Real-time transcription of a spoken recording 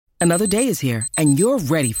Another day is here, and you're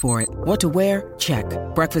ready for it. What to wear? Check.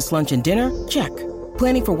 Breakfast, lunch, and dinner? Check.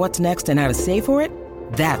 Planning for what's next and how to save for it?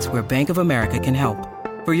 That's where Bank of America can help.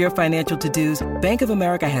 For your financial to-dos, Bank of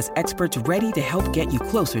America has experts ready to help get you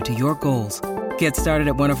closer to your goals. Get started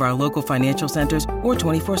at one of our local financial centers or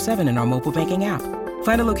 24/7 in our mobile banking app.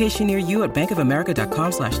 Find a location near you at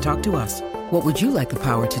bankofamerica.com/talktous. What would you like the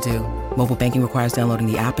power to do? Mobile banking requires downloading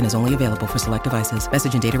the app and is only available for select devices.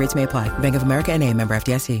 Message and data rates may apply. Bank of America N.A., member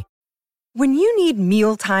FDIC. When you need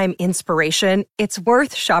mealtime inspiration, it's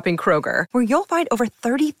worth shopping Kroger, where you'll find over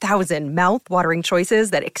 30,000 mouth-watering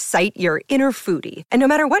choices that excite your inner foodie. And no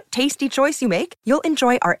matter what tasty choice you make, you'll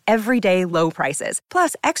enjoy our everyday low prices,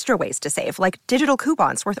 plus extra ways to save, like digital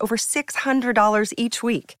coupons worth over $600 each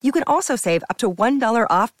week. You can also save up to $1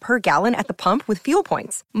 off per gallon at the pump with fuel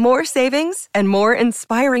points. More savings and more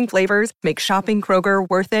inspiring flavors make shopping Kroger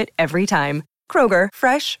worth it every time. Kroger,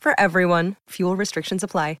 fresh for everyone. Fuel restrictions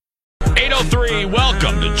apply. 8:03,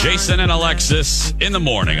 welcome to Jason and Alexis in the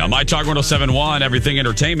morning on My Talk 107.1, Everything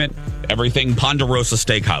Entertainment, Everything Ponderosa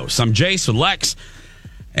Steakhouse. I'm Jace with Lex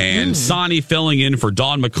and Sonny filling in for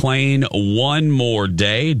Dawn McClain one more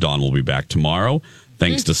day. Dawn will be back tomorrow.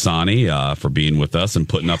 Thanks to Sonny for being with us and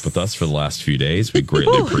putting up with us for the last few days. We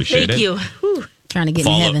greatly appreciate it. Thank you. Trying to get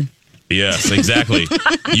in heaven. Yes, exactly.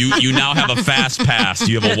 You now have a fast pass.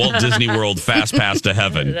 You have a Walt Disney World fast pass to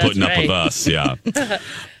heaven. That's putting up right. with us. Yeah.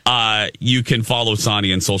 You can follow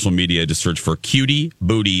Sonny on social media. Just search for Cutie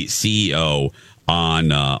Booty CEO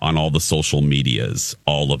on all the social medias,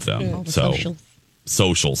 all of them. All the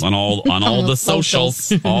socials on all the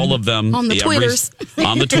socials, all of them on the Twitters.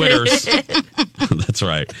 On the Twitters. That's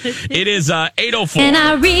right. It is 8:04. Can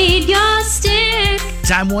I read your stick?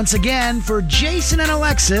 Time once again for Jason and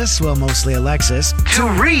Alexis, well, mostly Alexis, to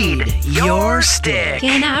read your stick.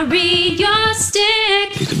 Can I read your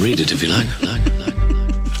stick? You can read it if you like.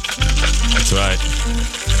 That's right.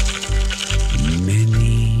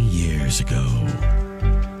 Many years ago,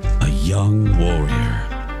 a young warrior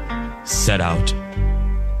set out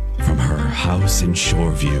from her house in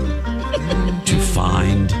Shoreview to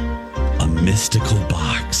find a mystical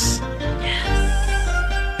box.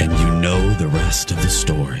 And you know the rest of the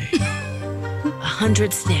story.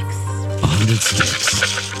 100 sticks. 100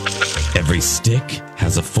 sticks. Every stick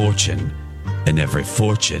has a fortune, and every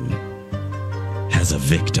fortune has a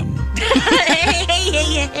victim.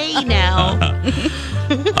 Hey now.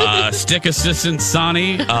 Stick assistant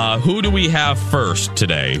Sonny, who do we have first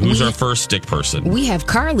today? Who's our first stick person? We have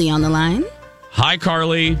Carly on the line. Hi,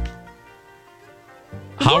 Carly.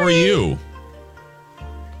 How are you?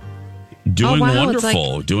 Doing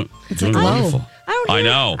wonderful. Doing wonderful. I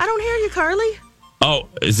know. I don't hear you, Carly. Oh,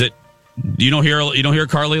 is it? You don't hear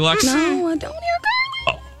Carly, Lex? No, I don't hear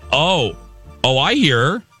Carly. Oh, I hear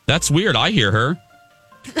her. That's weird. I hear her.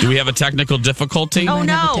 Do we have a technical difficulty? Oh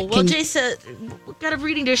no. Well, Jason, what kind of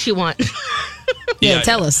reading does she want? Yeah,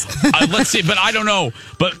 tell us. Let's see, but I don't know.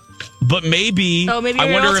 But maybe. Oh, maybe I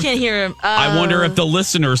everyone wonder else can't hear him. I wonder if the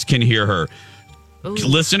listeners can hear her. Ooh.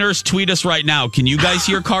 Listeners, tweet us right now. Can you guys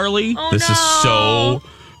hear Carly? Oh,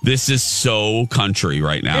 This is so country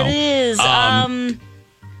right now. It is.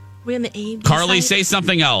 We're in the A. Carly, say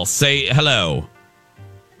something else. Say hello.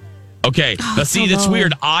 Okay. Now, see, that's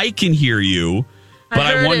weird. I can hear you, but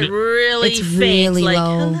I wonder. It really It's faint, really like,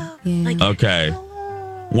 low. hello, Yeah. like, Okay.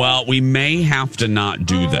 Well, we may have to not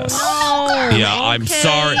do this. Yeah, I'm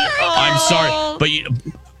sorry. I'm sorry.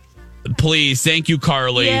 But please, thank you,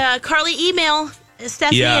 Carly. Yeah, Carly, email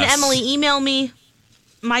Stephanie and Emily. Email me,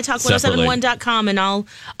 mytalk1071.com, and I'll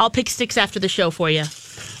pick sticks after the show for you.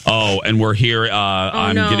 Oh, and we're here.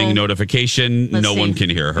 I'm getting a notification. Let's no see. one can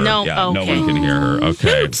hear her. No, yeah, no okay. one can hear her.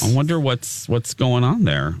 Okay. Shoot. I wonder what's going on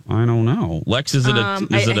there. I don't know. Lex, is it a?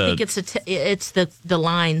 I think it's the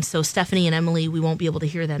line. So Stephanie and Emily, we won't be able to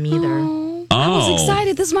hear them either. I was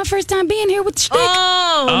excited. This is my first time being here with the stick.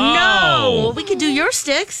 Oh no! Well, we could do your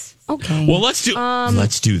sticks. Okay. Well, let's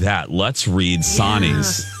do that. Let's read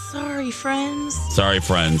Sonny's. Sorry, friends.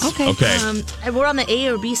 Okay. We're on the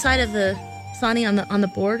A or B side of the Sonny on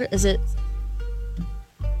the board. Is it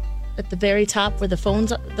at the very top where the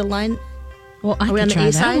phone's the line? Well, I Are we can on the try A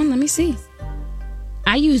that side? one. Let me see.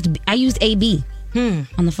 I used AB on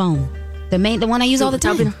the phone. The one I use all the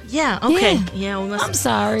time. Yeah. Okay. Yeah. I'm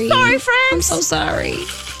sorry. Sorry, friends. I'm so sorry.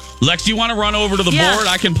 Lex, do you want to run over to the board?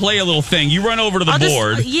 I can play a little thing. You run over to the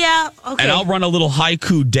board. Yeah. Okay. And I'll run a little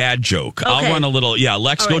haiku dad joke. Okay. I'll run a little. Yeah,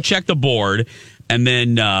 Lex, go check the board. And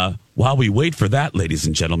then while we wait for that, ladies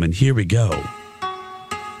and gentlemen, here we go.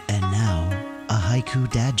 And now, a haiku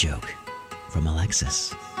dad joke from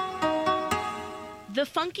Alexis. The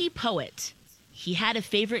Funky Poet. He had a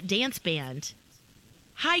favorite dance band.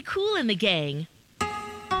 Haiku in the gang.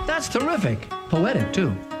 That's terrific. Poetic,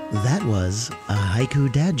 too. That was a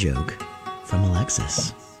haiku dad joke from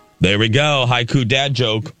Alexis. There we go. Haiku dad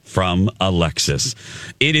joke from Alexis.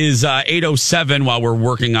 It is 8:07 while we're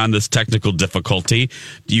working on this technical difficulty.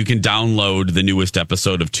 You can download the newest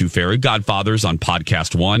episode of Two Fairy Godfathers on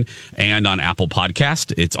Podcast One and on Apple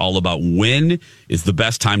Podcast. It's all about when is the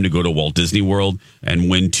best time to go to Walt Disney World and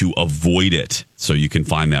when to avoid it. So you can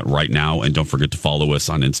find that right now. And don't forget to follow us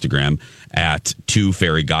on Instagram at Two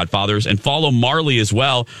Fairy Godfathers, and follow Marley as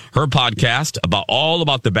well. Her podcast all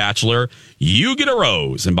about The Bachelor. You Get a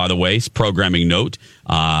Rose. And by the way, programming note,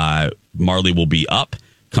 Marley will be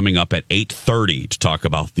coming up at 8:30 to talk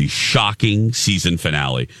about the shocking season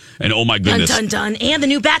finale. And oh my goodness. Dun, dun, dun. And the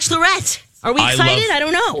new Bachelorette. Are we excited? I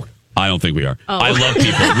don't know. I don't think we are. Oh. I love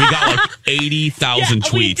people. We got like 80,000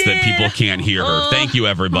 tweets that people can't hear her. Thank you,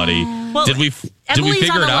 everybody. Well, did we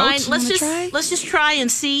figure it out? Let's just try and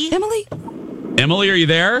see. Emily, are you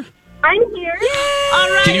there? I'm here. All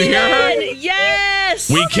right. Can you hear her? Yes.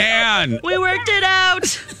 We can. We worked it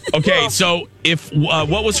out. Okay, so if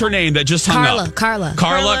what was her name that just hung up? Carla.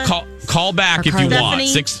 Call back if you want.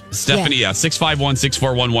 Stephanie,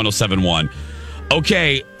 651-641-1071.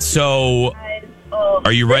 Okay, so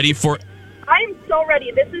are you ready for? I'm so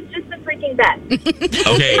ready. This is just a freaking bet.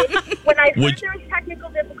 Okay. When I heard there was technical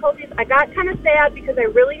difficulties, I got kind of sad because I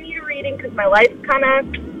really need a reading because my life's kind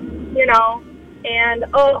of, and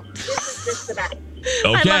this is just the best.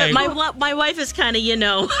 Okay. My wife is kind of,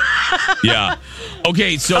 Yeah.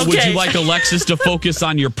 Okay, so would you like Alexis to focus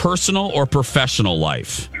on your personal or professional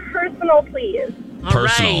life? Personal, please.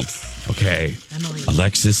 Personal. All right. Okay. Emily.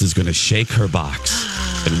 Alexis is going to shake her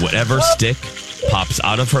box, and whatever stick pops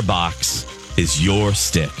out of her box is your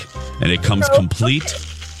stick, and it comes complete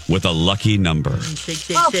with a lucky number.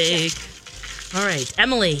 Shake. All right,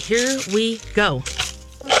 Emily, here we go.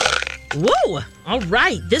 Whoa! All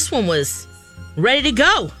right, this one was ready to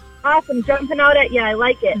go. Awesome, jumping out at you. I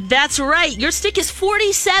like it. That's right. Your stick is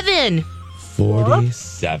 47.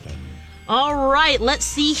 47. All right, let's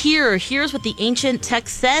see here. Here's what the ancient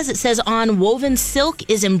text says. It says, on woven silk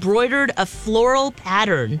is embroidered a floral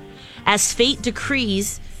pattern. As fate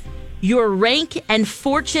decrees, your rank and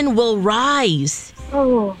fortune will rise.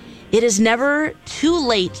 Oh. It is never too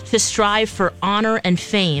late to strive for honor and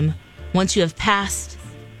fame once you have passed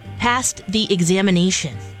the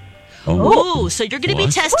examination. Oh, so you're going to be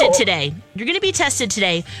tested today. You're going to be tested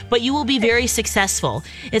today, but you will be very successful.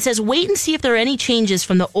 It says, wait and see if there are any changes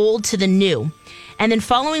from the old to the new. And then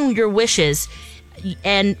following your wishes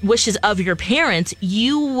and wishes of your parents,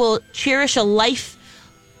 you will cherish your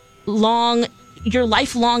lifelong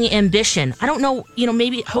ambition. I don't know,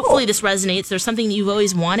 maybe, hopefully this resonates. There's something that you've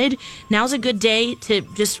always wanted. Now's a good day to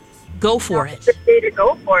just go for it. Good day to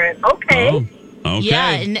go for it. Okay. Oh. Okay. Yeah,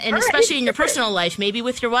 and especially in your personal life, maybe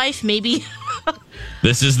with your wife, maybe.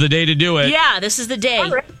 This is the day to do it. Yeah, this is the day.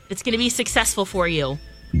 Right. It's going to be successful for you.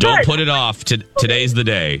 Don't put it off. Today's the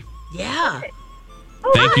day. Yeah.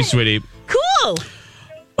 Thank you, sweetie. Cool.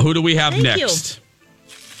 Who do we have Thank next?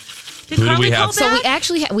 Did Who do Carly we have? call So back? we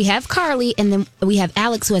actually we have Carly, and then we have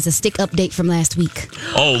Alex, who has a stick update from last week.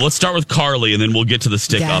 Oh, let's start with Carly, and then we'll get to the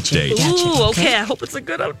stick Gotcha. update. Gotcha. Ooh, Okay. okay. I hope it's a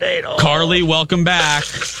good update. Oh. Carly, welcome back.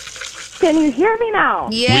 Can you hear me now?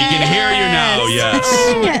 We can hear you now.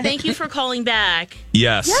 Yes. Thank you for calling back.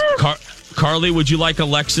 Yes. Carly, would you like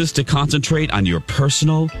Alexis to concentrate on your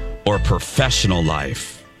personal or professional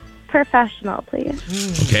life? Professional, please.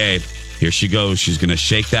 Okay, here she goes. She's going to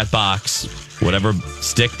shake that box. Whatever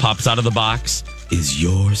stick pops out of the box is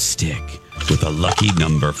your stick with a lucky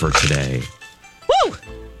number for today. Woo!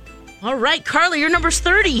 All right, Carly, your number's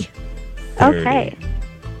 30. Okay.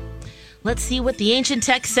 Let's see what the ancient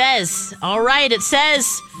text says. All right, it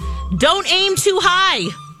says, don't aim too high.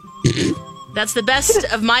 That's the best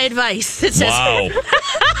of my advice. It says,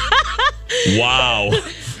 Wow.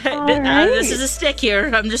 This is a stick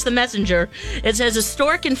here. I'm just the messenger. It says, a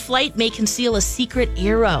stork in flight may conceal a secret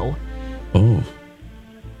arrow. Oh.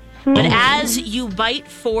 But as you bite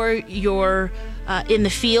for your, in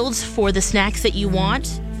the fields for the snacks that you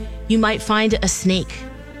want, you might find a snake.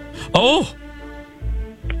 Oh.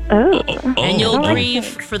 And you'll grieve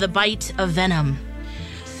for the bite of venom.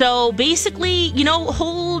 So basically,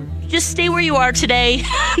 just stay where you are today.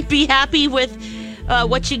 Be happy with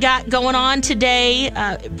what you got going on today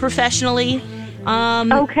professionally.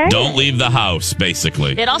 Okay. Don't leave the house,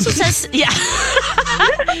 basically. It also says,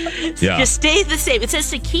 just stay the same. It says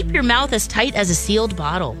to keep your mouth as tight as a sealed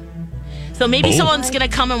bottle. So maybe someone's going to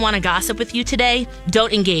come and want to gossip with you today.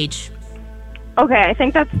 Don't engage. Okay, I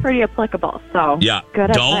think that's pretty applicable. So Yeah. good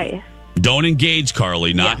advice. Don't engage,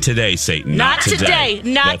 Carly. Not today, Satan. Not today.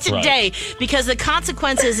 Not That's today. Right. Because the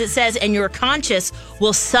consequences, it says, and your conscience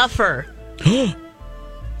will suffer.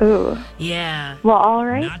 Ooh. Yeah. Well, all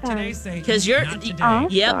right. Not today, Satan. Because you're, Awesome.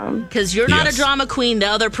 yep. Because you're not Yes. a drama queen. The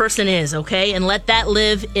other person is, okay? And let that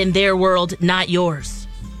live in their world, not yours.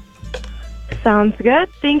 Sounds good.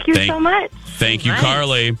 Thank you so much. Thank you, Right.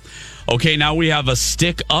 Carly. Okay, now we have a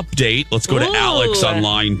stick update. Let's go to Ooh. Alex on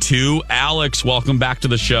line 2. Alex, welcome back to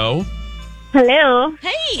the show. Hello.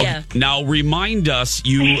 Hey. Now, remind us,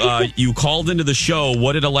 you called into the show.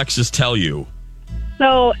 What did Alexis tell you?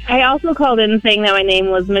 So I also called in saying that my name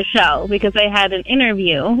was Michelle because I had an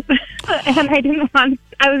interview, and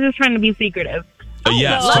I was just trying to be secretive.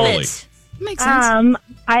 Yes, Love totally. it. Makes sense.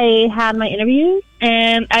 I had my interview,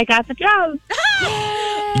 and I got the job.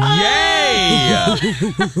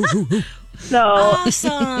 Yay! So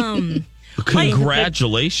Awesome.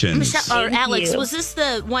 Congratulations. Michelle, or Thank Alex, you. was this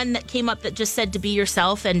the one that came up that just said to be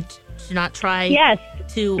yourself and to not try yes,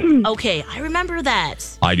 to... Okay, I remember that.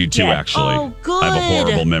 I do too, Yes. actually. Oh, good. I have a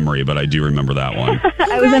horrible memory, but I do remember that one.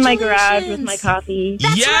 I was in my garage with my coffee.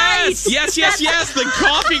 yes, right. yes, the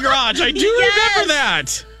coffee garage. I do remember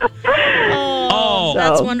that. Oh,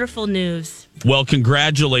 that's wonderful news. Well,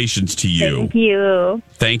 congratulations to you. Thank you.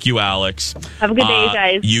 Thank you, Alex. Have a good day,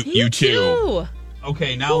 guys. You too.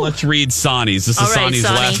 Okay, now let's read Sonny's. This is All right, Sonny's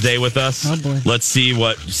Sonny. last day with us. Oh, boy. Let's see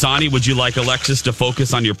what... Sonny, would you like Alexis to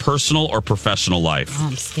focus on your personal or professional life? Oh,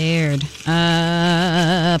 I'm scared.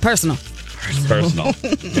 Personal. Personal.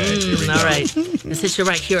 Okay, here we go. All right. Since you're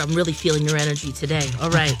right here, I'm really feeling your energy today.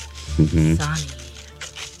 All right. Sonny.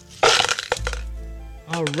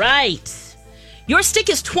 All right. Your stick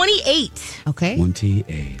is 28. Okay.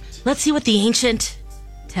 28. Let's see what the ancient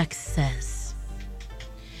text says.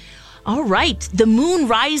 All right. The moon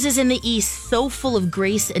rises in the east, so full of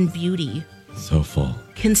grace and beauty. So full.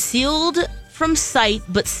 Concealed from sight,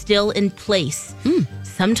 but still in place.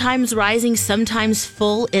 Sometimes rising, sometimes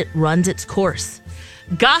full, it runs its course.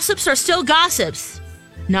 Gossips are still gossips.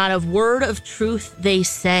 Not a word of truth they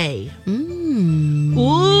say. Ooh.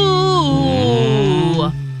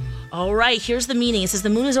 All right, here's the meaning. It says the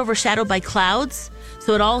moon is overshadowed by clouds,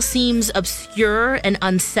 so it all seems obscure and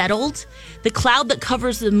unsettled. The cloud that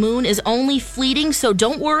covers the moon is only fleeting, so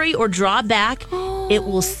don't worry or draw back. It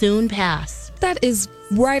will soon pass. That is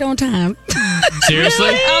right on time. Seriously?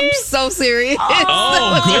 I'm so serious.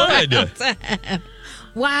 Oh, good.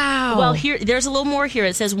 Wow. Well, there's a little more here.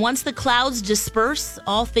 It says, once the clouds disperse,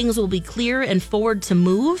 all things will be clear and forward to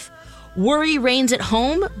move. Worry reigns at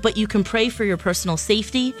home, but you can pray for your personal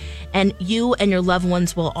safety, and you and your loved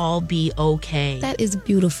ones will all be okay. That is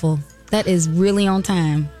beautiful. That is really on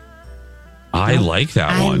time. I like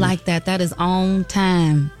that one. I like that. That is on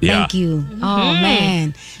time. Yeah. Thank you. Oh,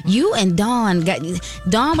 man. You and Dawn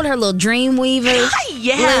Dawn with her little dream weaver.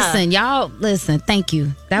 Yeah. Listen, thank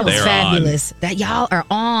you. That was They're fabulous. That y'all are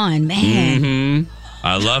on, man.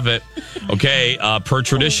 I love it. Okay, per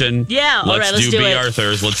tradition, Yeah, all right, let's do do B. it.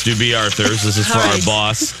 Arthur's. Let's do B. Arthur's. This is for All our right.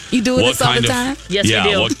 boss. You doing this all the time? Yes,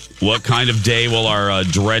 we do. What kind of day will our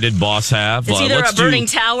dreaded boss have? It's either let's a burning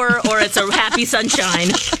tower or it's a happy sunshine.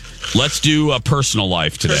 Let's do a personal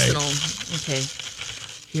life today. Personal. Okay.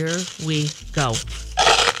 Here we go.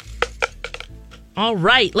 All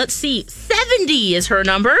right. Let's see. 70 is her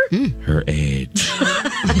number. Her age.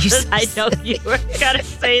 I know you were going to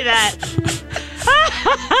say that.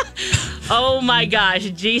 Oh, my gosh.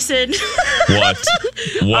 Jason. What?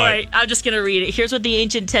 All right. I'm just going to read it. Here's what the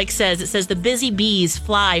ancient text says. It says, the busy bees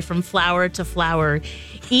fly from flower to flower.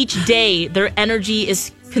 Each day, their energy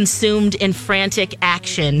is consumed in frantic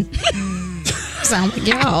action. Sound like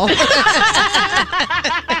y'all.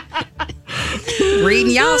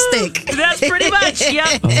 Reading y'all stick. That's pretty much,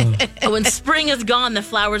 yep. When spring is gone, the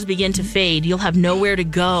flowers begin to fade. You'll have nowhere to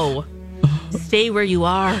go. Stay where you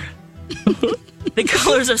are. The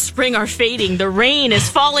colors of spring are fading. The rain is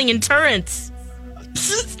falling in torrents.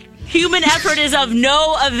 Human effort is of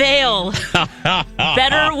no avail.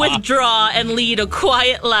 Better withdraw and lead a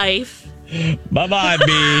quiet life. Bye-bye,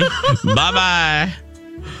 B. Bye-bye.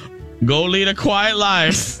 Go lead a quiet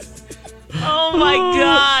life. Oh my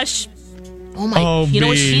gosh. Oh my! Oh, you know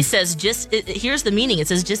what bee. she says? Here's the meaning. It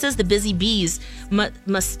says, just as the busy bees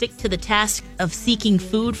must stick to the task of seeking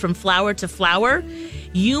food from flower to flower,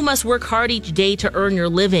 you must work hard each day to earn your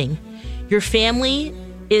living. Your family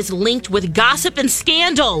is linked with gossip and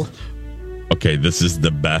scandal. Okay, this is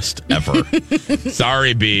the best ever.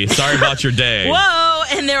 Sorry, B. Sorry about your day. Whoa!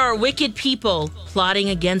 And there are wicked people plotting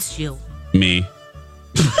against you. Me.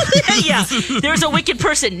 Yeah, there's a wicked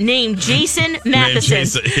person named Jason Matheson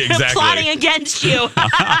Jason, exactly. plotting against you.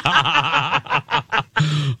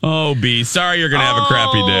 Oh, B. Sorry you're going to have a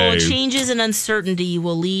crappy day. Changes and uncertainty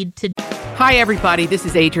will lead to... Hi, everybody. This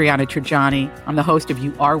is Adriana Trajani. I'm the host of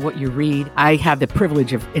You Are What You Read. I have the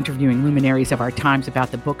privilege of interviewing luminaries of our times about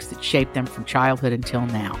the books that shaped them from childhood until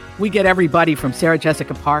now. We get everybody from Sarah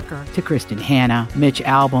Jessica Parker to Kristen Hanna, Mitch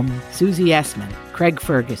Albom, Susie Essman, Craig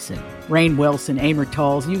Ferguson, Rainn Wilson, Amor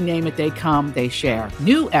Tolls, you name it, they come, they share.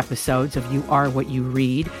 New episodes of You Are What You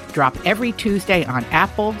Read drop every Tuesday on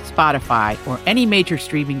Apple, Spotify, or any major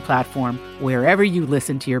streaming platform wherever you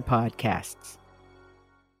listen to your podcasts.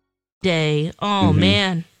 Day. Oh,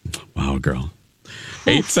 man. Wow, girl.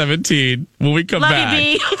 8:17. When we come Love back.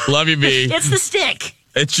 you, B. Love you, B. It's the stick.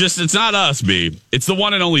 It's not us, B. It's the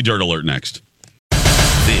one and only Dirt Alert next.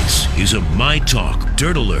 This is a My Talk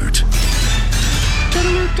Dirt Alert. Dirt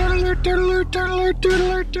alert, dirt alert, dirt alert, dirt alert, dirt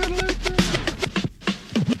alert, dirt alert.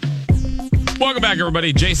 Welcome back,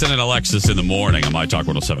 everybody. Jason and Alexis in the morning on My Talk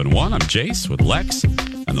 107.1. I'm Jace with Lex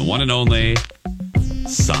and the one and only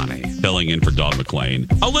Sonny, filling in for Dawn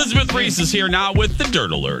McClain. Elizabeth Reese is here now with the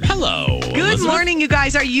Dirt Alert. Hello. Good Elizabeth. morning, you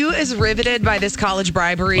guys. Are you as riveted by this college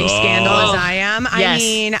bribery scandal as I am? Yes. I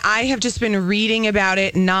mean, I have just been reading about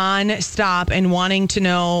it nonstop and wanting to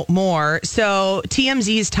know more. So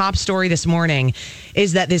TMZ's top story this morning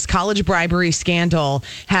is that this college bribery scandal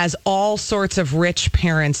has all sorts of rich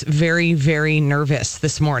parents very, very nervous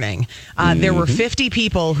this morning. There were 50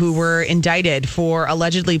 people who were indicted for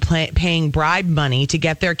allegedly paying bribe money to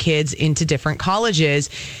get their kids into different colleges.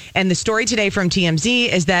 And the story today from TMZ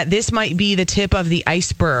is that this might be the tip of the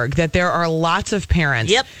iceberg, that there are lots of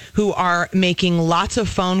parents who are making lots of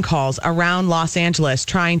phone calls around Los Angeles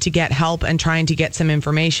trying to get help and trying to get some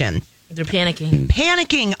information. They're panicking.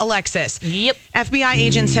 Panicking, Alexis. Yep. FBI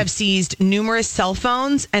agents have seized numerous cell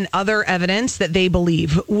phones and other evidence that they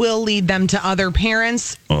believe will lead them to other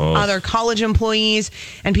parents, other college employees,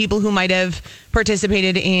 and people who might have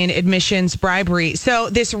participated in admissions bribery. So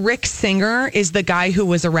this Rick Singer is the guy who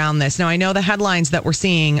was around this. Now, I know the headlines that we're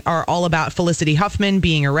seeing are all about Felicity Huffman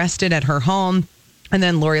being arrested at her home, and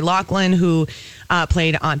then Lori Loughlin, who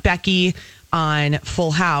played Aunt Becky on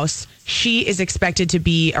Full House. She is expected to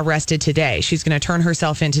be arrested today. She's going to turn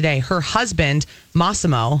herself in today. Her husband,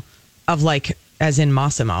 Massimo, as in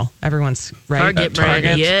Massimo, everyone's right.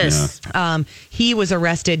 Target. Yes. Yeah. He was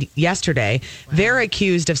arrested yesterday. Wow. They're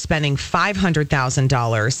accused of spending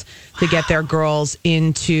 $500,000 to get their girls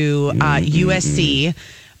into USC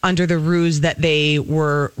under the ruse that they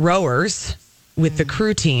were rowers with the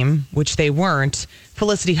crew team, which they weren't.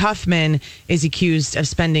 Felicity Huffman is accused of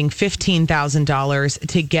spending $15,000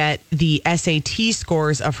 to get the SAT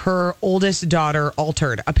scores of her oldest daughter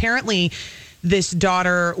altered. Apparently, this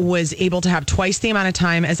daughter was able to have twice the amount of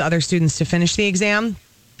time as other students to finish the exam,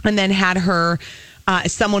 and then had her,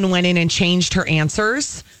 someone went in and changed her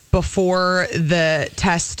answers before the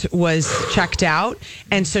test was checked out.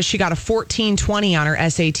 And so she got a 1420 on her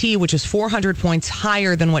SAT, which is 400 points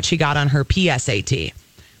higher than what she got on her PSAT.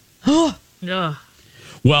 Yeah.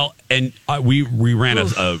 Well, and we ran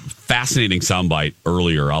a fascinating soundbite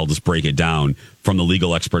earlier. I'll just break it down from the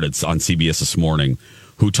legal expert on CBS this morning,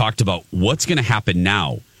 who talked about what's going to happen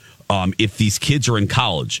now. If these kids are in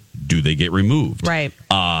college, do they get removed? Right.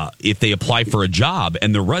 If they apply for a job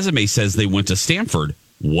and the resume says they went to Stanford,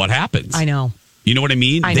 what happens? I know. You know what I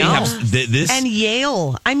mean? I they know. have this. And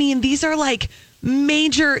Yale. I mean, these are like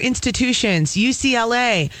major institutions.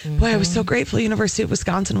 UCLA. Mm-hmm. Boy, I was so grateful University of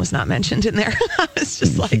Wisconsin was not mentioned in there. I was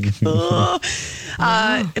just like, oh.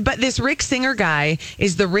 But this Rick Singer guy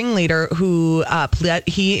is the ringleader who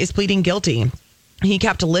he is pleading guilty. He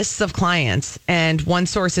kept lists of clients, and one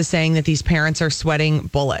source is saying that these parents are sweating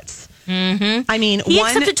bullets. Mm-hmm. I mean, he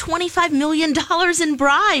accepted $25 million in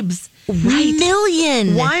bribes. Right.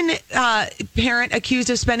 Million. One parent accused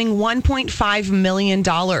of spending $1.5 million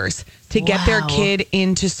to get their kid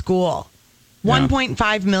into school.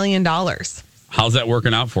 $1.5 million. How's that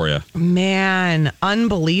working out for you? Man,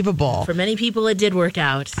 unbelievable. For many people, it did work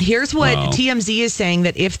out. Here's what TMZ is saying,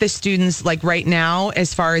 that if the students, like right now,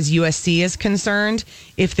 as far as USC is concerned,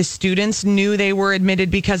 if the students knew they were admitted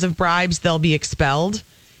because of bribes, they'll be expelled.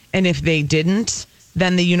 And if they didn't,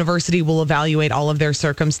 then the university will evaluate all of their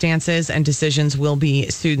circumstances and decisions will be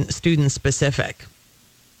student specific.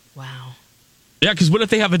 Wow. Yeah, because what if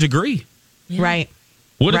they have a degree? Yeah. Right.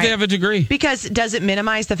 What if they have a degree? Because does it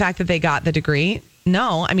minimize the fact that they got the degree?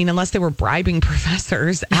 No. I mean, unless they were bribing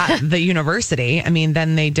professors at the university, I mean,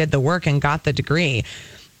 then they did the work and got the degree.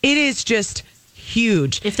 It is just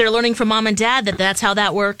huge. If they're learning from mom and dad that's how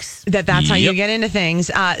that works. That's how you get into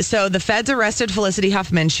things. So the feds arrested Felicity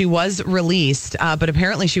Huffman. She was released, but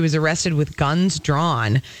apparently she was arrested with guns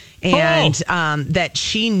drawn and that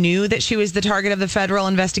she knew that she was the target of the federal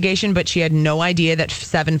investigation, but she had no idea that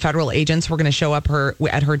 7 federal agents were going to show up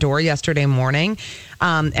at her door yesterday morning,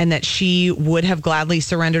 and that she would have gladly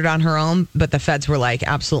surrendered on her own, but the feds were like,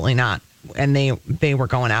 absolutely not. And they were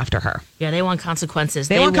going after her. Yeah, they want consequences.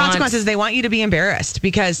 They want consequences. They want you to be embarrassed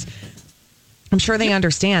because I'm sure they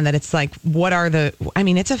understand that it's like,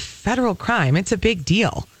 it's a federal crime. It's a big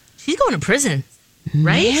deal. She's going to prison,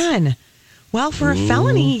 right? Man. Well, for a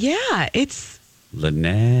felony, yeah, it's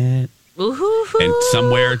Lynette. Ooh-hoo-hoo. And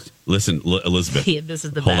somewhere, listen, Elizabeth. Yeah, this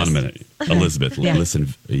is the hold best. on a minute, Elizabeth. Listen,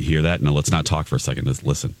 you hear that? No, let's not talk for a second.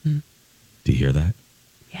 Listen. Do you hear that?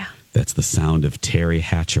 Yeah. That's the sound of Terry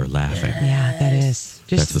Hatcher laughing. Yeah, that is.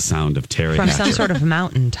 That's the sound of Terry from Hatcher. some sort of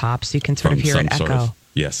mountaintop, so you can sort of hear it echo.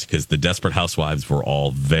 Yes, because the Desperate Housewives were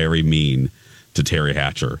all very mean to Terry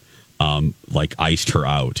Hatcher, like iced her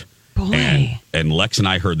out. Boy. And Lex and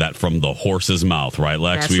I heard that from the horse's mouth, right,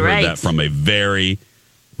 Lex? That's we heard right. that from a very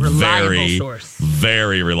source.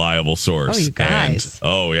 Very reliable source. Oh, you guys.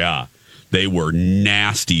 And, yeah. They were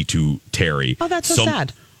nasty to Terry. Oh, that's so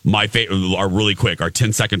sad. My really quick, our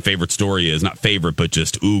 10-second favorite story is not favorite, but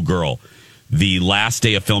just, ooh, girl. The last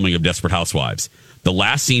day of filming of Desperate Housewives. The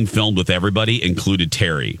last scene filmed with everybody included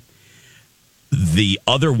Terry. The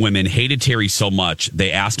other women hated Terry so much,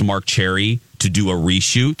 they asked Mark Cherry to do a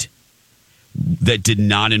reshoot that did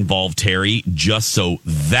not involve Terry, just so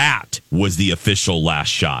that was the official last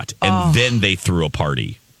shot. And then they threw a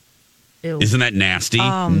party. Ew. Isn't that nasty?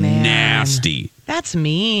 Oh, man. Nasty. That's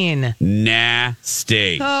mean.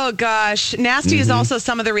 Nasty. Oh, gosh. Nasty is also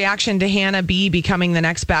some of the reaction to Hannah B becoming the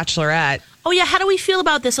next Bachelorette. Oh, yeah. How do we feel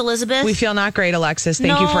about this, Elizabeth? We feel not great, Alexis.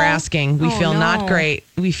 Thank you for asking. We feel not great.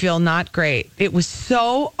 We feel not great. It was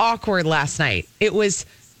so awkward last night. It was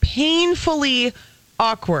painfully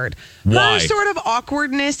awkward. Why? Her sort of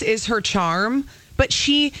awkwardness is her charm, but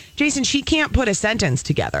Jason, she can't put a sentence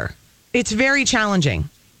together. It's very challenging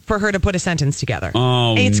for her to put a sentence together.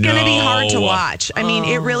 Oh, it's going to be hard to no. watch. I mean,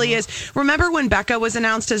 it really is. Remember when Becca was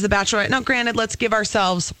announced as the Bachelorette? Now, granted, let's give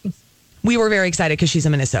ourselves... We were very excited because she's a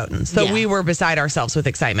Minnesotan. So we were beside ourselves with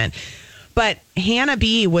excitement. But Hannah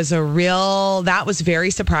B was that was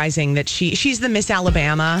very surprising that she's the Miss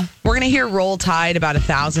Alabama. We're going to hear Roll Tide about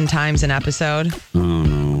 1,000 times an episode. Oh,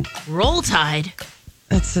 no. Roll Tide?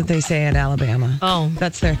 That's what they say at Alabama. Oh.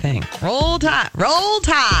 That's their thing. Roll Tide. Roll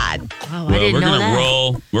Tide. Oh, I didn't know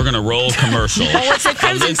that. We're going to roll commercial. Oh, it's a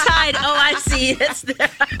Crimson Tide. Oh, I see. It's there.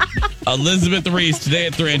 Elizabeth Reese today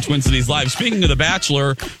at 3 on Twin Cities Live. Speaking of The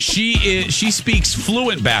Bachelor, she speaks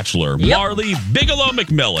fluent Bachelor. Yep. Marley Bigelow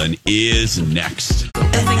McMillan is next.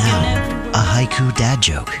 And now, a haiku dad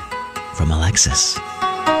joke from Alexis.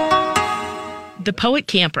 The Poet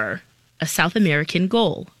Camper, a South American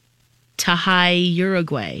goal. Tahai,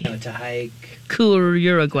 Uruguay. Cool,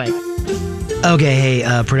 Uruguay. Okay,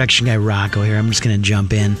 hey, production guy Rocco here. I'm just going to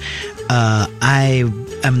jump in. I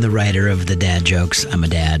am the writer of the dad jokes. I'm a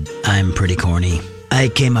dad. I'm pretty corny. I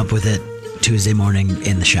came up with it Tuesday morning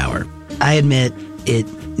in the shower. I admit it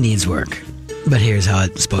needs work, but here's how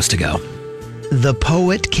it's supposed to go. The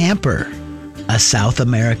Poet Camper, a South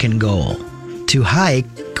American goal. To hike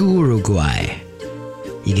Uruguay.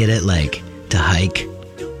 You get it? Like, to hike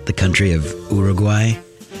the country of Uruguay.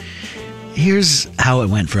 Here's how it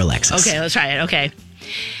went for Alexis. Okay, let's try it. Okay.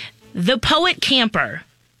 The Poet Camper,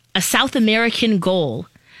 a South American goal.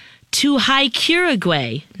 To hike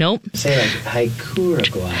Uruguay. Nope. Say like hike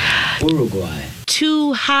Uruguay. Uruguay.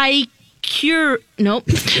 To hike Nope.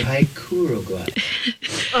 To hike Uruguay.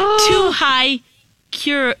 To hike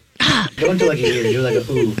Don't do like a ear. Do like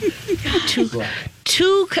a ooh.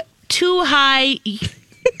 To high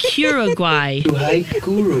Uruguay. To hike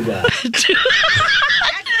Uruguay.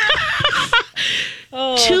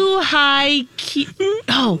 Too high.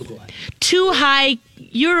 Too high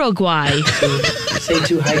Uruguay. Say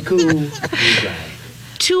to haiku Uruguay.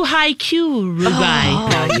 Too high Uruguay.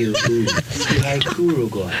 Not you. Ooh. To haiku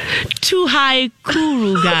Uruguay. Too high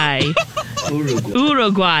Uruguay.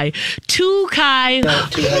 Uruguay. Too high. To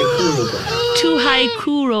haiku Uruguay. Too high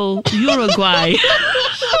Uruguay.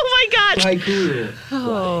 Oh my God.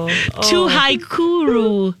 Too high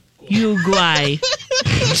Uruguay.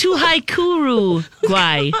 Too high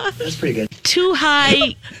Uruguay. That's pretty good. Too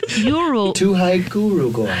high Euro. Too high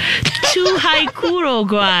Uruguay. Too high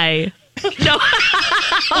Uruguay. No.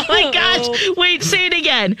 Oh my gosh. Wait, say it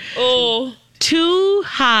again. Oh. Too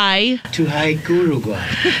high. Too high Uruguay.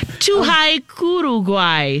 Too high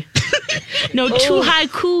Uruguay. No, too high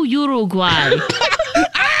Uruguay.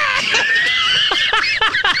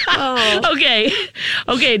 Okay.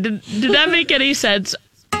 Okay. Did that make any sense?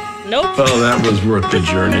 Nope. Oh, that was worth the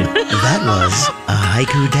journey. That was a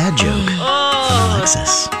haiku dad joke from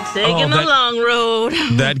Alexis. Taking the long road.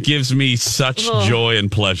 That gives me such joy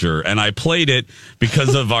and pleasure. And I played it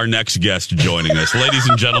because of our next guest joining us. Ladies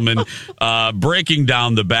and gentlemen, breaking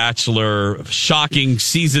down The Bachelor shocking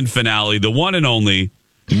season finale, the one and only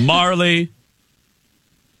Marley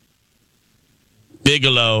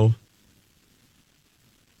Bigelow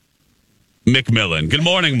McMillan. Good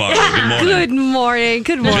morning, Marley. Good morning.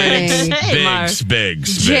 Good morning.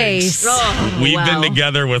 Biggs. Jace. We've been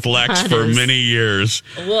together with Lex for many years.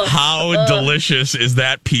 How delicious is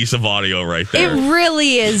that piece of audio right there? It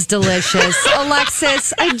really is delicious.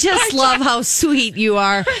 Alexis, I just love how sweet you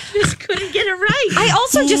are. I just couldn't get it right. I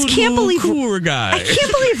also just can't believe guy. I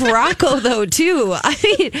can't believe Rocco though too. I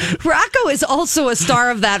mean, Rocco is also a star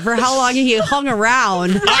of that for how long he hung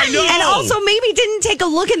around. I know. And also maybe didn't take a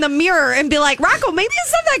look in the mirror and be like, Rocco, maybe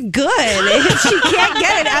it's not that good. And she can't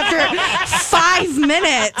get it after 5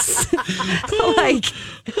 minutes.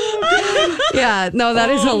 Yeah, no, that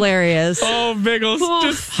is hilarious. Oh, Biggles,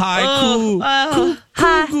 just haiku. Haiku.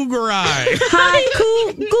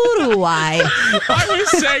 I was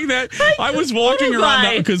saying that. I was walking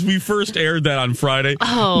around because we first aired that on Friday.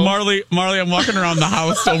 Oh. Marley, I'm walking around the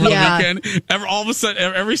house over the weekend. All of a sudden,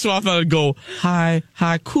 every so often I would go, hi,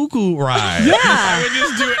 cuckoo rye. Yeah. I would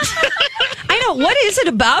just do it. I know. What is it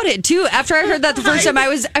about it, too? After I heard that the first time, I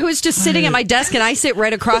was just sitting at my desk, and I sit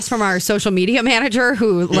right across from our social media manager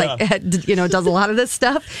who, does a lot of this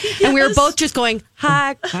stuff. And we were both just going,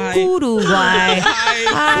 hi, guru guy.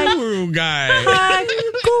 Hi, guru guy. Hi,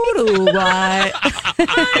 guru guy.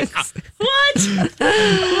 What?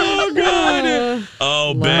 Oh, God.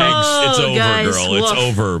 Oh, Biggs. It's over, guys, girl. It's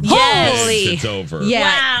over. Yes. Biggs, it's over. Yeah.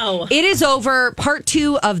 Wow. It is over. Part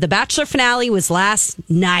 2 of The Bachelor finale was last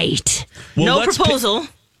night. Well, no proposal.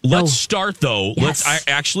 Let's start, though. Yes.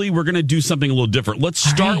 We're going to do something a little different. Let's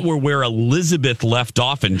start where Elizabeth left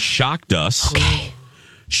off and shocked us. Okay.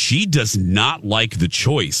 She does not like the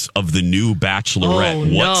choice of the new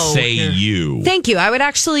Bachelorette. What say you? Thank you. I would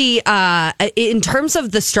actually, in terms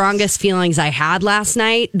of the strongest feelings I had last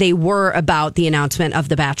night, they were about the announcement of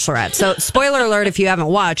The Bachelorette. So, spoiler alert if you haven't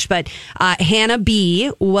watched, but Hannah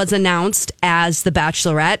B was announced as The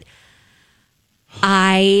Bachelorette.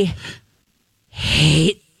 I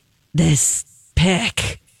hate this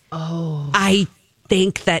pick. I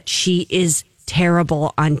think that she is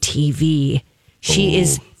terrible on TV. She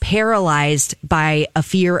is paralyzed by a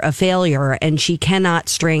fear of failure, and she cannot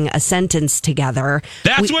string a sentence together.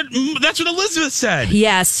 That's what Elizabeth said.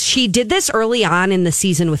 Yes, she did this early on in the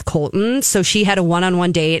season with Colton. So she had a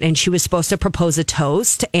one-on-one date, and she was supposed to propose a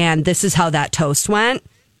toast, and this is how that toast went.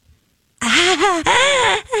 All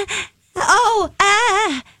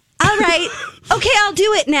right. Okay, I'll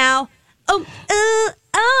do it now.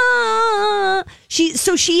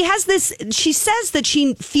 She has this, she says that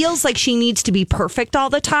she feels like she needs to be perfect all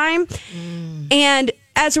the time. And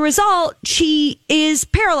as a result, she is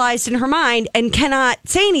paralyzed in her mind and cannot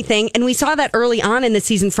say anything. And we saw that early on in the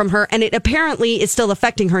season from her. And it apparently is still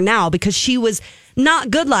affecting her now because she was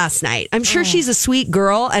not good last night. I'm sure she's a sweet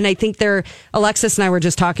girl. And I think Alexis and I were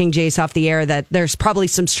just talking, Jace, off the air, that there's probably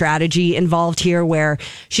some strategy involved here where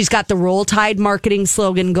she's got the Roll Tide marketing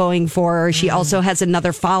slogan going for her. She also has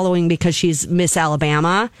another following because she's Miss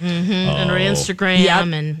Alabama. And her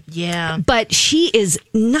Instagram. And yeah. But she is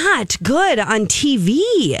not good on TV.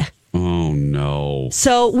 Oh, no.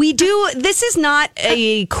 So this is not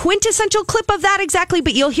a quintessential clip of that exactly,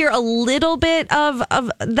 but you'll hear a little bit of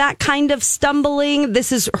that kind of stumbling.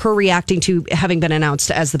 This is her reacting to having been announced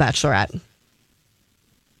as the Bachelorette.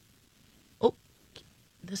 Oh,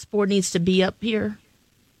 this board needs to be up here.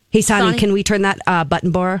 Hey, Sonny, can we turn that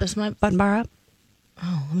button bar up?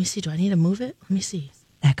 Oh, let me see. Do I need to move it? Let me see.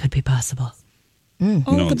 That could be possible.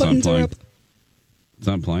 No, the buttons are up. It's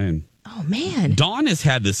not playing. Oh, man. Dawn has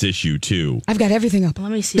had this issue, too. I've got everything up.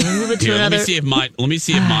 Let me see. Let me move it to another. Let me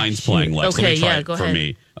see if mine's playing, Lex. Okay, let me try go it for ahead.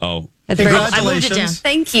 me. Oh. Congratulations. I moved it down.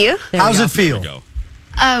 Thank you. How's it feel?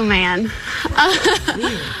 Oh, man.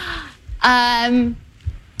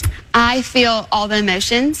 I feel all the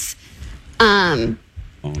emotions. Oh,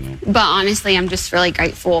 no. But honestly, I'm just really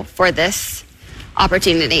grateful for this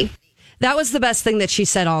opportunity. That was the best thing that she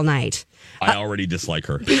said all night. I already dislike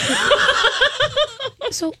her.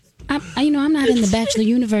 So, I'm not in the Bachelor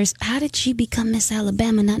universe. How did she become Miss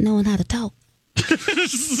Alabama not knowing how to talk?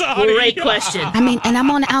 Great question. I mean, and I'm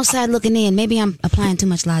on the outside looking in. Maybe I'm applying too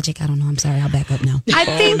much logic. I don't know. I'm sorry. I'll back up now. I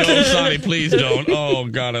think. Oh, no, Sonny, please don't. Oh,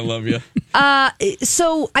 God, I love you.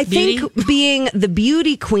 So I think being the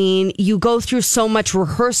beauty queen, you go through so much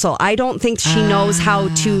rehearsal. I don't think she knows how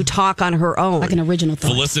to talk on her own. Like an original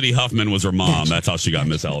thought. Felicity Huffman was her mom. That's how she got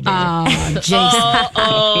Miss Alabama.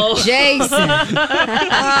 Oh, Jason.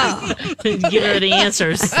 Jason. Give her the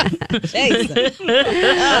answers. Jason.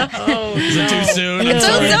 Is it too soon? It's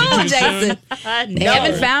I'm too sorry. soon, Too Jason. They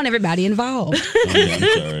haven't found everybody involved. I'm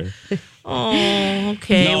sorry. Oh,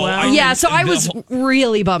 okay. No, well, Yeah, so I was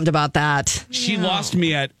really bummed about that. She lost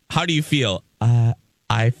me at, how do you feel?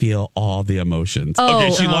 I feel all the emotions. Oh.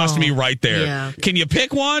 Okay, she lost me right there. Yeah. Can you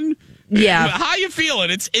pick one? Yeah. How you feeling?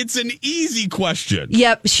 It's an easy question.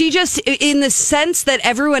 Yep. She just, in the sense that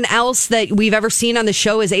everyone else that we've ever seen on the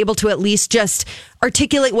show is able to at least just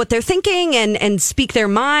articulate what they're thinking and speak their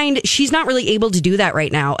mind. She's not really able to do that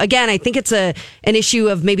right now. Again, I think it's an issue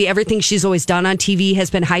of maybe everything she's always done on TV has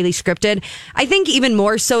been highly scripted. I think even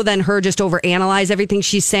more so than her just overanalyze everything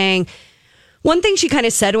she's saying. One thing she kind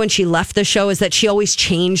of said when she left the show is that she always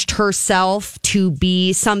changed herself to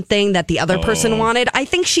be something that the other person wanted. I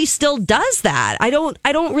think she still does that. I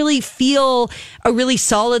don't really feel a really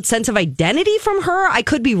solid sense of identity from her. I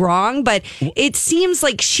could be wrong, but it seems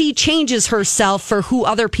like she changes herself for who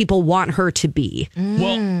other people want her to be.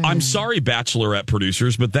 Well, I'm sorry, Bachelorette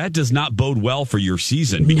producers, but that does not bode well for your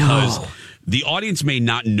season because the audience may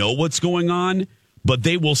not know what's going on, but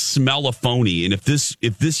they will smell a phony. And if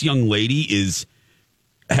this young lady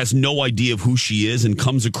has no idea of who she is and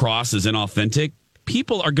comes across as inauthentic,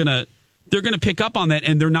 people are gonna pick up on that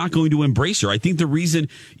and they're not going to embrace her. I think the reason,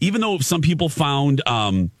 even though some people found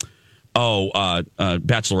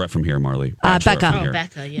Bachelorette from here, Marley. Becca. From here.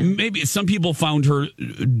 Becca, yeah. Maybe some people found her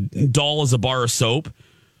dull as a bar of soap,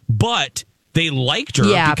 but they liked her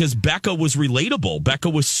because Becca was relatable. Becca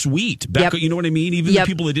was sweet. Becca, you know what I mean? Even the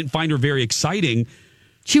people that didn't find her very exciting,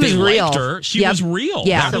 she was real. Liked her. She was real.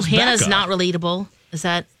 Yeah. That so was Hannah's Becca. not relatable. Is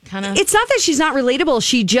that kind of? It's not that she's not relatable.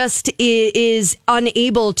 She just is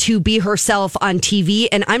unable to be herself on TV,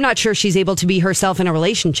 and I'm not sure she's able to be herself in a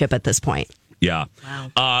relationship at this point. Yeah.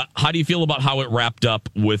 Wow. How do you feel about how it wrapped up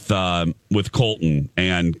with Colton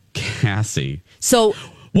and Cassie? So.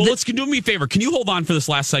 Well, do me a favor. Can you hold on for this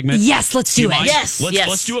last segment? Yes, let's do it. Yes,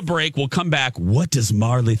 let's do a break. We'll come back. What does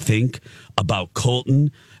Marley think about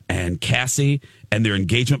Colton and Cassie and their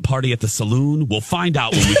engagement party at the saloon? We'll find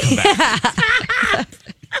out when we come back.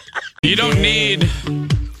 You don't need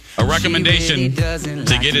a recommendation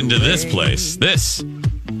to get into this place. This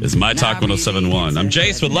is My Talk 1071. I'm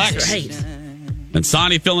Jace with Lex. Right. And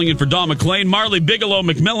Sonny filling in for Dawn McClain. Marley Bigelow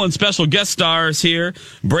McMillan, special guest stars here,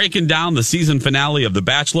 breaking down the season finale of The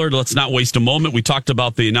Bachelor. Let's not waste a moment. We talked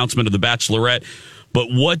about the announcement of The Bachelorette, but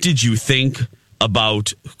what did you think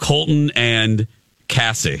about Colton and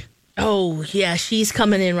Cassie? Oh, yeah, she's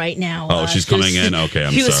coming in right now. Oh, she's coming in? Okay,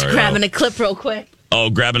 I'm sorry. She was sorry. grabbing a clip real quick. Oh,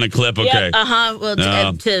 grabbing a clip? Okay. Yeah, well,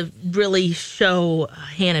 to really show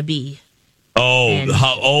Hannah B.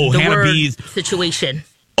 Hannah B's situation.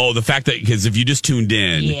 Oh, the fact that, because if you just tuned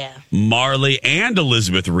in, Marley and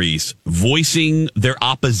Elizabeth Reese voicing their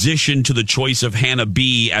opposition to the choice of Hannah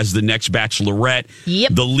B as the next Bachelorette.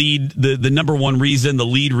 Yep. The number one reason, the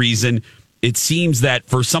lead reason, it seems that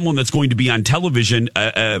for someone that's going to be on television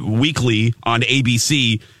weekly on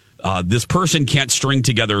ABC, this person can't string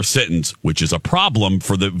together a sentence, which is a problem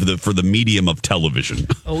for the medium of television.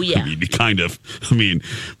 Oh, yeah. I mean,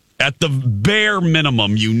 at the bare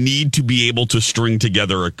minimum, you need to be able to string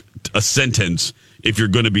together a sentence if you're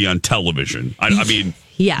going to be on television. I mean,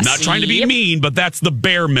 yes. Not trying to be mean, but that's the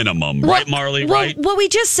bare minimum, right, Marley? Right? What we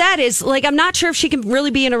just said is, like, I'm not sure if she can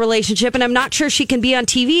really be in a relationship, and I'm not sure she can be on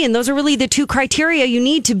TV, and those are really the two criteria you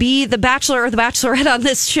need to be the Bachelor or the Bachelorette on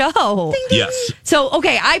this show. Ding, ding. Yes. So,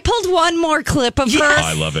 okay, I pulled one more clip of her. Oh,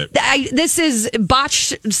 I love it. This is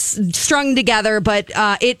botched, strung together, but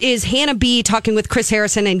it is Hannah B talking with Chris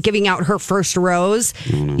Harrison and giving out her first rose.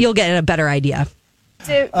 You'll get a better idea.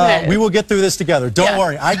 We will get through this together. Don't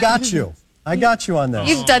worry. I got you. I got you on this.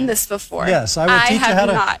 You've done this before. Yes, I will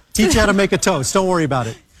teach you how to make a toast. Don't worry about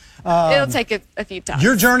it. It'll take a few times.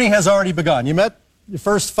 Your journey has already begun. You met your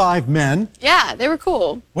first 5 men. Yeah, they were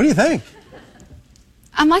cool. What do you think?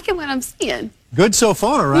 I'm liking what I'm seeing. Good so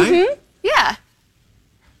far, right? Mm-hmm. Yeah.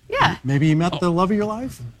 Yeah. Maybe you met the love of your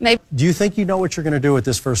life? Maybe. Do you think you know what you're going to do with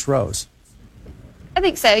this first rose? I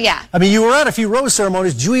think so, yeah. I mean, you were at a few rose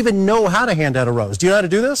ceremonies. Do you even know how to hand out a rose? Do you know how to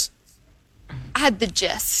do this? I had the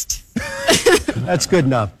gist. That's good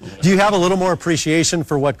enough. Do you have a little more appreciation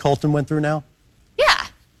for what Colton went through now? Yeah,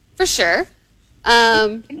 for sure.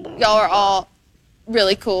 Y'all are all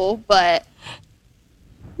really cool, but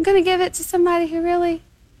I'm going to give it to somebody who really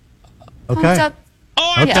pumped up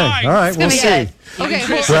Oh, I'm Okay, dying. all right, we'll be see. good.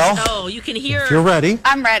 Okay, Well, oh, you can hear if you're ready.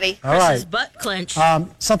 I'm ready. All Chris's right. butt clench.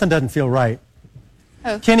 Something doesn't feel right.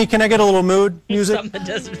 Oh. Kenny, can I get a little mood music? Something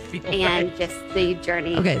doesn't feel And just the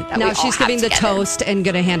journey. Okay, that now we all she's have giving the together. toast and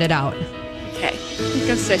going to hand it out. Okay. I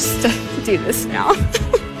guess just do this now.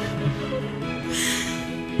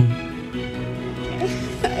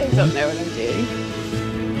 I don't know what I'm doing.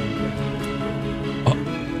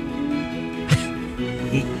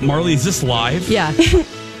 Marley, is this live? Yeah.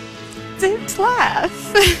 Don't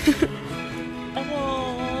laugh.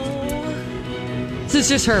 This is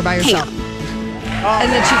just her by herself.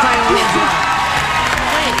 And then she finally hands it out.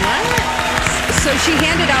 Wait, what? So she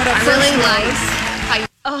handed out a I first really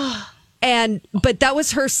rose. But that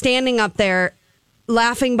was her standing up there,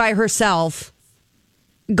 laughing by herself,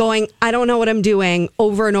 going, I don't know what I'm doing,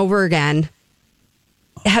 over and over again,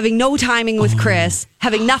 having no timing with Chris,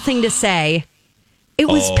 having nothing to say. It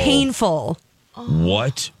was painful.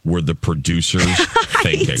 What were the producers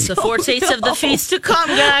thinking? It's the foretaste of the feast to come,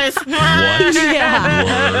 guys. What were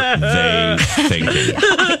they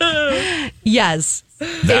thinking? Yes.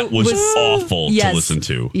 That It was awful to Yes. listen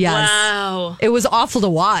to. Yes. Wow. It was awful to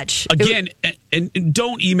watch. Again, and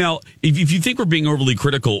don't email if you think we're being overly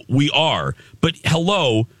critical. We are, but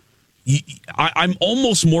hello, I'm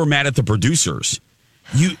almost more mad at the producers.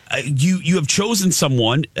 You have chosen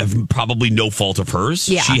someone of probably no fault of hers.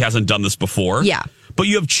 Yeah. She hasn't done this before. Yeah. But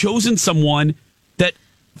you have chosen someone that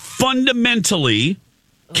fundamentally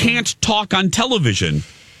can't talk on television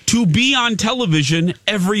to be on television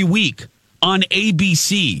every week on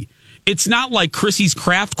ABC. It's not like Chrissy's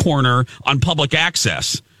Craft Corner on public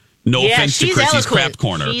access. No Yeah, offense to she's Chrissy's eloquent. Craft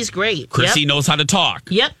Corner. She's great. Chrissy Yep. knows how to talk.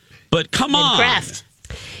 Yep. But come on. Craft.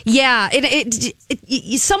 Yeah,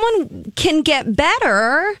 someone can get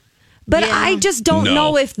better, but I just don't No.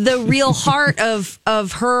 know if the real heart of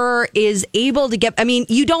her is able to get. I mean,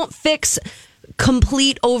 you don't fix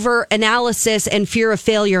complete over analysis and fear of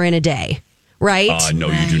failure in a day, right? No,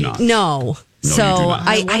 you do not. No. So you do not.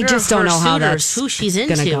 I wonder just if don't her know how suitors, that's who she's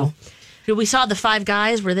gonna into. go. We saw the five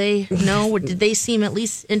guys. Were they did they seem at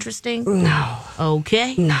least interesting? No.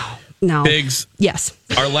 Okay. No. Biggs. Yes.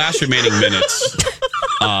 Our last remaining minutes.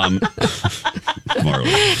 Marley.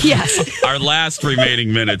 Yes. Our last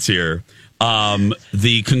remaining minutes here.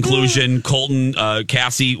 The conclusion, Colton,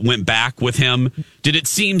 Cassie went back with him. Did it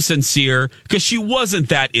seem sincere? Because she wasn't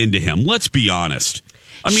that into him. Let's be honest.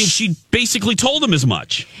 I mean, she basically told him as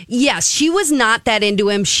much. Yes, she was not that into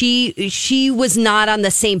him. She was not on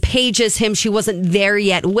the same page as him. She wasn't there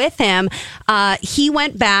yet with him. He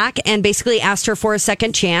went back and basically asked her for a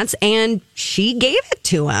second chance, and she gave it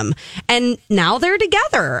to him. And now they're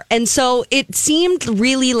together. And so it seemed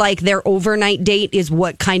really like their overnight date is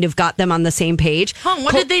what kind of got them on the same page. Huh,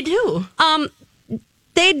 what did they do?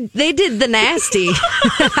 They did the nasty.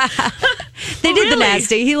 They did the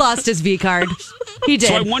nasty. He lost his V card. He did.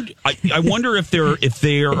 So I wonder if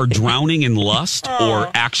they are drowning in lust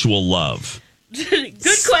or actual love. Good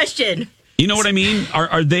question. You know what I mean?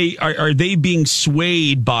 Are they being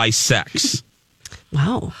swayed by sex?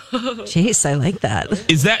 Wow, Chase, I like that.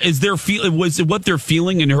 Was it what they're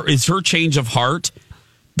feeling? And is her change of heart?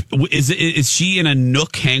 Is she in a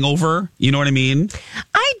nook hangover? You know what I mean?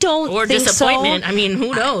 I don't Or think disappointment. So. I mean,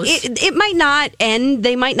 who knows? It might not end.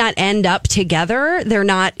 They might not end up together. They're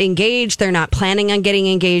not engaged. They're not planning on getting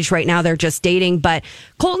engaged right now. They're just dating. But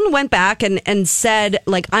Colton went back and said,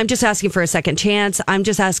 like, I'm just asking for a second chance. I'm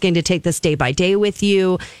just asking to take this day by day with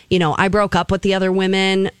you. You know, I broke up with the other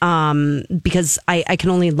women because I can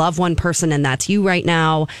only love one person, and that's you right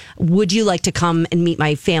now. Would you like to come and meet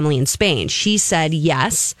my family in Spain? She said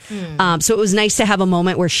yes. So it was nice to have a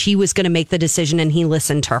moment where she was going to make the decision and he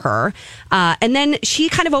listened to her. And then she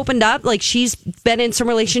kind of opened up, like she's been in some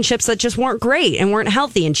relationships that just weren't great and weren't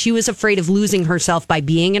healthy. And she was afraid of losing herself by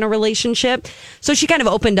being in a relationship. So she kind of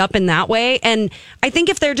opened up in that way. And I think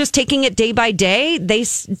if they're just taking it day by day, they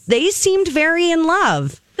seemed very in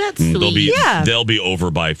love. That's sweet. They'll be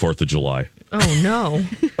over by 4th of July. Oh, no.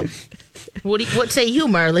 What say you,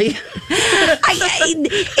 Marley?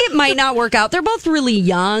 It might not work out. They're both really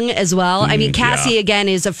young as well. I mean, Cassie, again,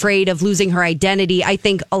 is afraid of losing her identity. I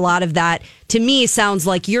think a lot of that, to me, sounds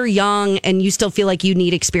like you're young and you still feel like you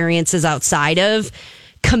need experiences outside of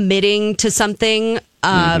committing to something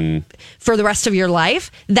for the rest of your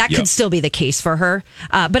life. That could still be the case for her.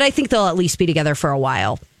 But I think they'll at least be together for a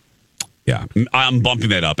while. Yeah, I'm bumping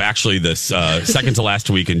that up. Actually, this second to last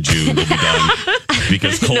week in June will be done.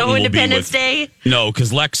 because Colton No will Independence be Day? No,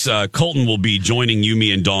 because Lex, Colton will be joining you,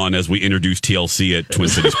 me, and Dawn as we introduce TLC at Twin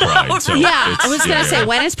Cities Pride. So Yeah, I was going to say,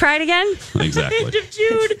 when is Pride again? Exactly.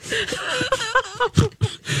 Jude.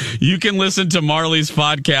 You can listen to Marley's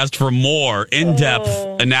podcast for more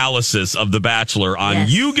in-depth analysis of The Bachelor on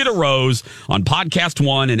You Get a Rose on Podcast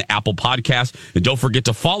One and Apple Podcasts. And don't forget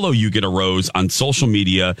to follow You Get a Rose on social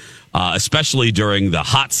media, especially during the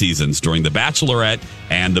hot seasons, during The Bachelorette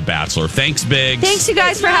and The Bachelor. Thanks, Biggs. Thanks, you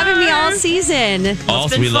guys, for having me all season.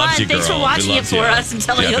 Also, we love you, girl. Thanks for watching it for us and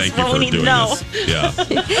telling us what we need to know. Yeah.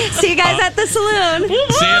 See you guys at the saloon. See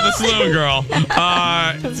you at the saloon, girl.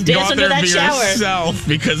 Let's go dance out under there that and be shower. yourself,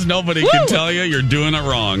 because nobody can tell you you're doing it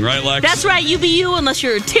wrong, right, Lex? That's right. You be you unless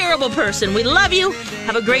you're a terrible person. We love you.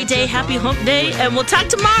 Have a great day. Happy hump day. And we'll talk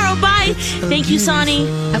tomorrow. Bye. Thank you, Sonny.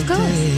 Of course.